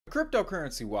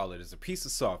Cryptocurrency wallet is a piece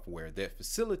of software that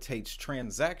facilitates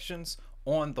transactions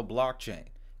on the blockchain.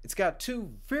 It's got two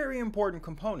very important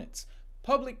components: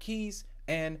 public keys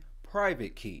and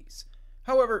private keys.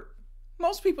 However,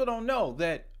 most people don't know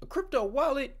that a crypto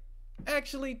wallet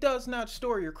actually does not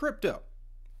store your crypto.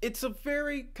 It's a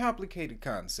very complicated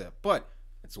concept, but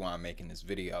that's why I'm making this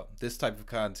video. This type of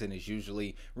content is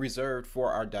usually reserved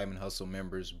for our Diamond Hustle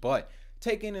members, but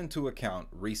taking into account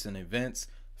recent events,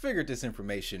 figured this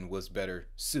information was better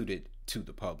suited to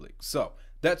the public. So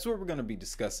that's what we're going to be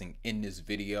discussing in this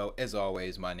video. As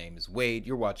always, my name is Wade.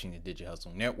 You're watching the Digital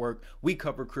Hustle Network. We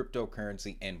cover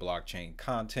cryptocurrency and blockchain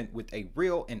content with a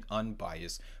real and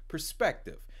unbiased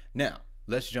perspective. Now,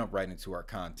 let's jump right into our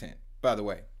content. By the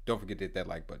way, don't forget to hit that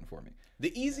like button for me.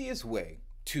 The easiest way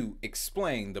to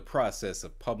explain the process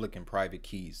of public and private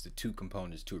keys, the two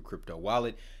components to a crypto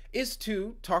wallet, is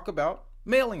to talk about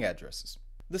mailing addresses.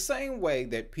 The same way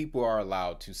that people are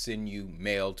allowed to send you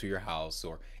mail to your house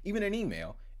or even an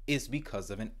email is because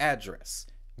of an address.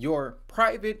 Your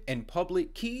private and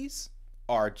public keys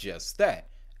are just that,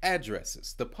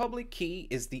 addresses. The public key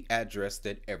is the address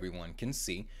that everyone can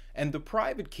see, and the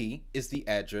private key is the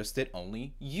address that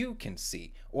only you can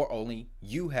see or only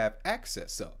you have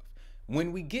access of.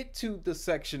 When we get to the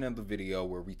section of the video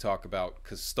where we talk about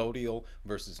custodial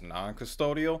versus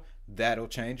non-custodial, that'll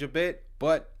change a bit,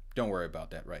 but don't worry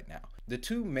about that right now. The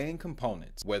two main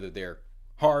components, whether they're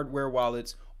hardware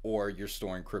wallets or you're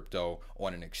storing crypto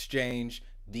on an exchange,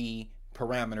 the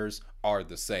parameters are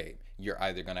the same. You're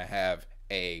either going to have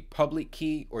a public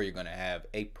key or you're going to have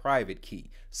a private key.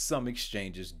 Some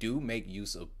exchanges do make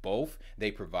use of both.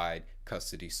 They provide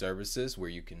custody services where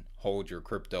you can hold your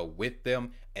crypto with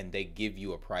them and they give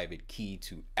you a private key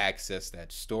to access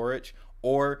that storage,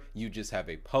 or you just have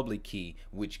a public key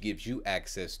which gives you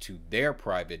access to their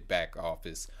private back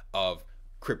office of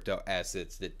crypto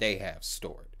assets that they have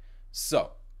stored.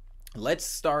 So let's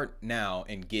start now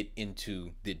and get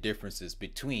into the differences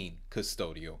between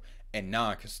custodial and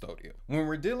non-custodial. When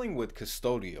we're dealing with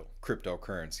custodial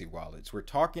cryptocurrency wallets, we're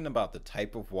talking about the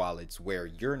type of wallets where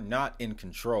you're not in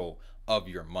control of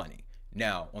your money.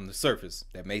 Now, on the surface,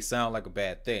 that may sound like a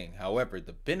bad thing. However,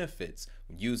 the benefits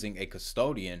using a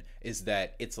custodian is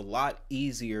that it's a lot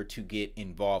easier to get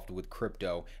involved with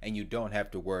crypto and you don't have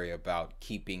to worry about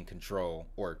keeping control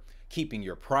or keeping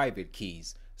your private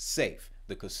keys safe.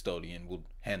 The custodian will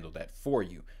handle that for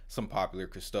you. Some popular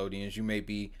custodians you may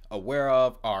be aware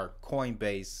of are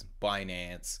Coinbase,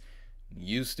 Binance,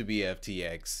 used to be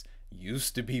FTX,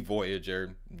 used to be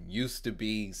Voyager, used to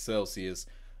be Celsius.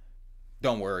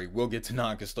 Don't worry, we'll get to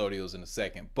non-custodials in a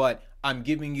second, but I'm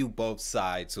giving you both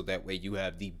sides so that way you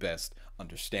have the best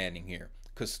understanding here.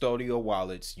 Custodial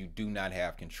wallets, you do not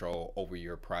have control over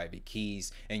your private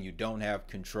keys and you don't have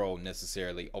control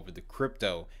necessarily over the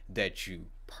crypto that you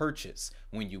purchase.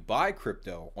 When you buy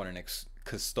crypto on an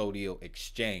custodial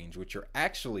exchange, what you're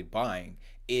actually buying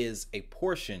is a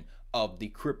portion of the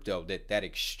crypto that that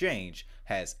exchange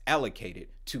has allocated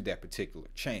to that particular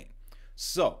chain.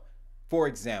 So, for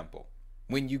example,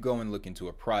 when you go and look into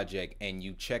a project and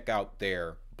you check out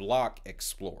their Block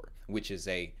Explorer, which is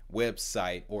a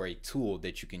website or a tool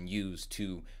that you can use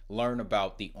to learn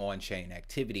about the on-chain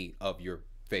activity of your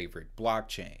favorite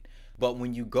blockchain. But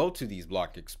when you go to these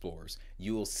Block Explorers,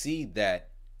 you will see that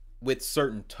with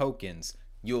certain tokens,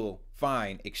 you'll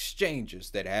find exchanges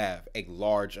that have a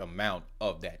large amount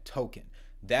of that token.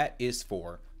 That is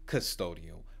for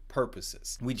custodial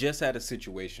purposes. We just had a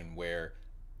situation where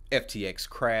FTX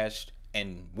crashed,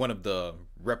 and one of the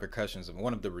repercussions and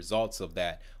one of the results of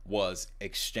that was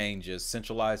exchanges,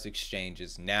 centralized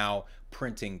exchanges, now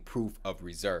printing proof of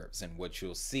reserves. And what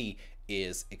you'll see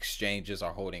is exchanges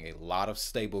are holding a lot of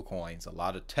stable coins, a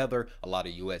lot of Tether, a lot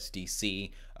of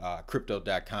USDC.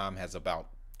 Crypto.com has about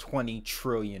 20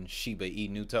 trillion Shiba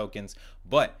Inu tokens,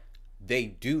 but they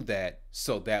do that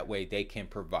so that way they can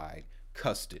provide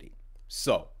custody.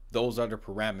 So those are the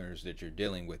parameters that you're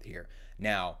dealing with here.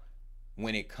 Now,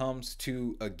 when it comes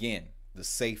to, again, the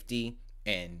safety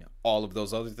and all of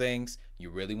those other things, you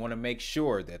really want to make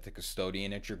sure that the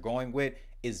custodian that you're going with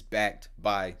is backed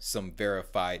by some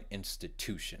verified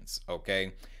institutions,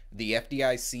 okay? The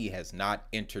FDIC has not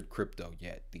entered crypto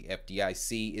yet. The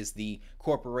FDIC is the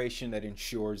corporation that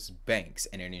insures banks,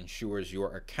 and it insures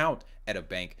your account at a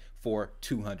bank for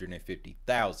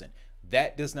 $250,000.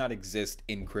 That does not exist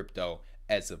in crypto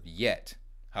as of yet.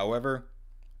 However,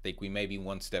 think we may be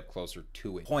one step closer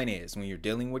to it. Point is, when you're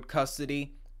dealing with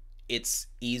custody, it's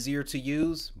easier to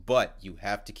use, but you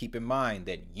have to keep in mind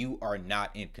that you are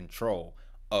not in control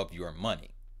of your money.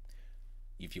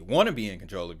 If you want to be in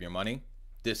control of your money,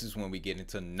 this is when we get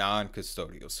into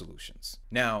non-custodial solutions.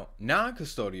 Now,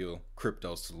 non-custodial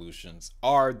crypto solutions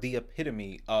are the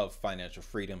epitome of financial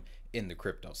freedom in the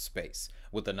crypto space.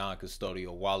 With a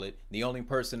non-custodial wallet, the only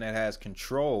person that has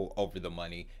control over the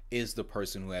money is the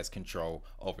person who has control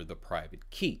over the private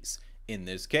keys. In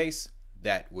this case,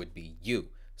 that would be you.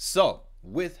 So,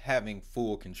 with having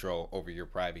full control over your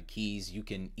private keys, you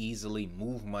can easily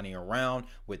move money around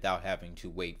without having to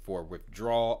wait for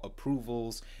withdrawal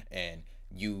approvals, and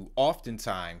you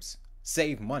oftentimes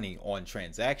save money on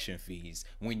transaction fees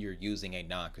when you're using a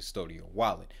non-custodial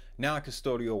wallet.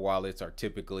 Non-custodial wallets are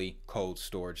typically cold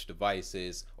storage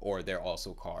devices, or they're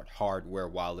also called hardware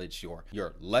wallets, your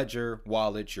Ledger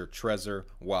wallets, your Trezor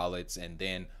wallets, and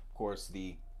then of course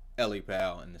the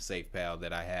EliPal and the SafePal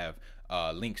that I have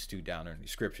links to down in the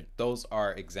description. Those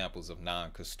are examples of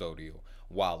non-custodial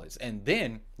wallets. And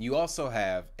then you also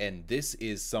have, and this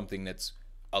is something that's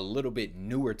a little bit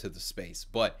newer to the space,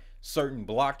 but certain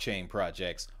blockchain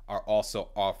projects are also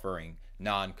offering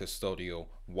non-custodial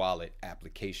wallet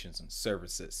applications and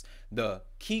services. The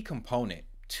key component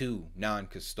to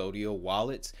non-custodial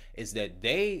wallets is that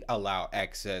they allow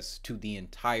access to the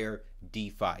entire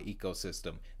DeFi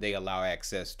ecosystem. They allow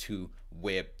access to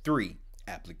Web3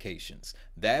 applications.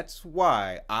 That's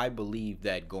why I believe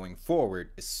that going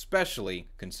forward, especially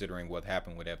considering what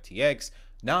happened with FTX,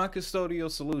 non-custodial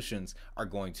solutions are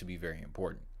going to be very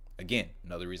important. Again,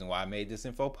 another reason why I made this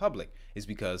info public is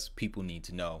because people need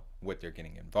to know what they're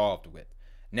getting involved with.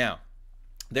 Now,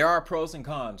 there are pros and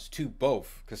cons to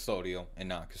both custodial and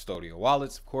non-custodial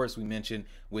wallets. Of course, we mentioned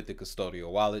with the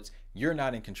custodial wallets, you're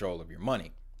not in control of your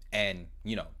money. And,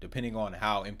 you know, depending on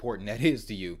how important that is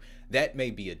to you, that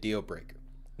may be a deal breaker.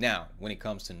 Now, when it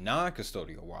comes to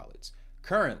non-custodial wallets,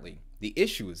 currently, the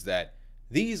issue is that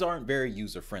these aren't very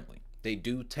user-friendly. They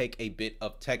do take a bit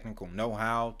of technical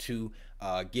know-how to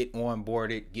get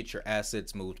onboarded, get your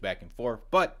assets moved back and forth.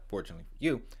 But fortunately for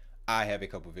you, I have a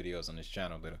couple videos on this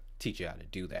channel that'll teach you how to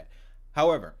do that.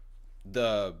 However,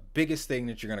 the biggest thing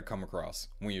that you're going to come across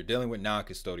when you're dealing with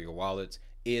non-custodial wallets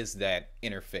is that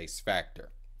interface factor.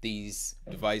 These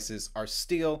devices are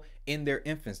still in their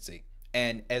infancy,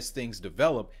 and as things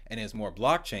develop and as more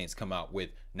blockchains come out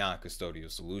with non-custodial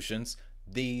solutions,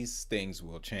 these things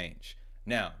will change.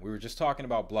 Now, we were just talking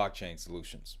about blockchain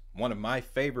solutions. One of my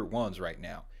favorite ones right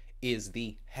now is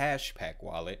the Hashpack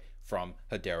wallet from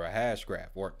Hedera Hashgraph,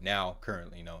 or now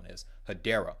currently known as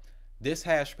Hedera. This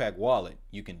Hashpack wallet,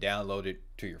 you can download it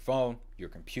to your phone, your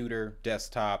computer,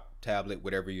 desktop, tablet,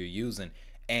 whatever you're using,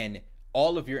 and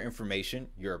all of your information,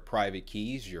 your private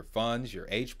keys, your funds, your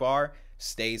HBAR,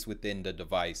 stays within the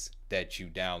device that you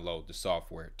download the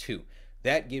software to.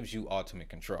 That gives you ultimate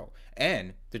control.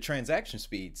 And the transaction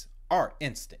speeds are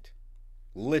instant,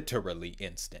 literally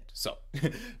instant. So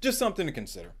just something to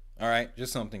consider. All right,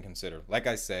 just something to consider. Like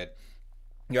I said,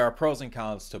 there are pros and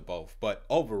cons to both, but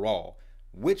overall,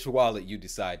 which wallet you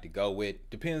decide to go with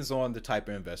depends on the type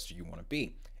of investor you want to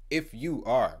be. If you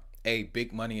are a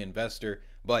big money investor,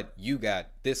 but you got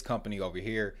this company over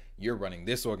here, you're running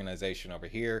this organization over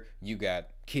here, you got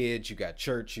kids, you got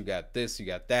church, you got this, you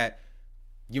got that,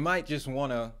 you might just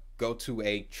want to go to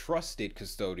a trusted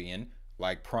custodian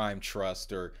like Prime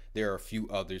Trust, or there are a few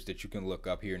others that you can look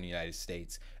up here in the United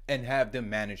States, and have them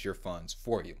manage your funds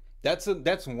for you. That's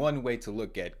one way to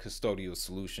look at custodial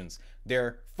solutions.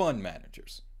 They're fund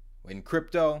managers. In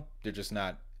crypto, they're just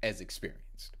not as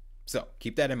experienced. So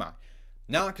keep that in mind.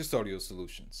 Non-custodial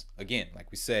solutions, again,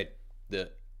 like we said,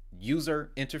 the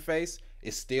user interface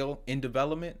is still in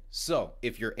development. So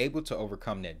if you're able to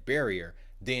overcome that barrier,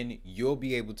 then you'll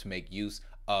be able to make use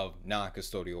of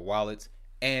non-custodial wallets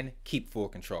and keep full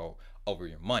control over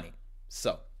your money.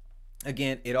 So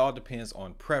again, it all depends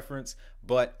on preference,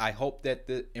 but I hope that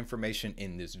the information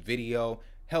in this video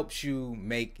helps you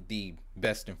make the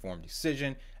best informed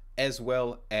decision, as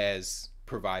well as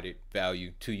provided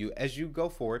value to you as you go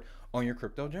forward on your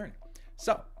crypto journey.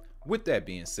 So with that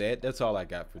being said, that's all I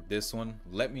got for this one.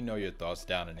 Let me know your thoughts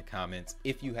down in the comments.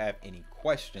 If you have any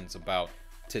questions about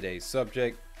today's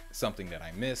subject, something that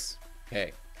I missed,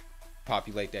 hey,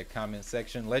 populate that comment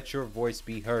section. Let your voice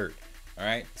be heard. All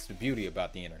right, it's the beauty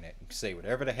about the internet. You can say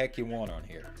whatever the heck you want on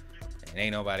here, and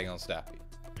ain't nobody gonna stop you,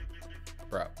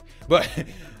 bro. But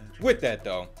with that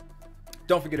though,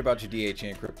 don't forget about your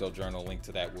DHN Crypto Journal. Link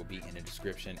to that will be in the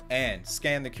description, and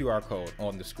scan the QR code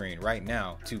on the screen right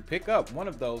now to pick up one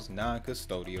of those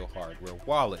non-custodial hardware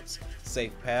wallets.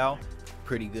 SafePal,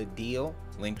 pretty good deal.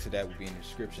 Link to that will be in the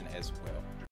description as well.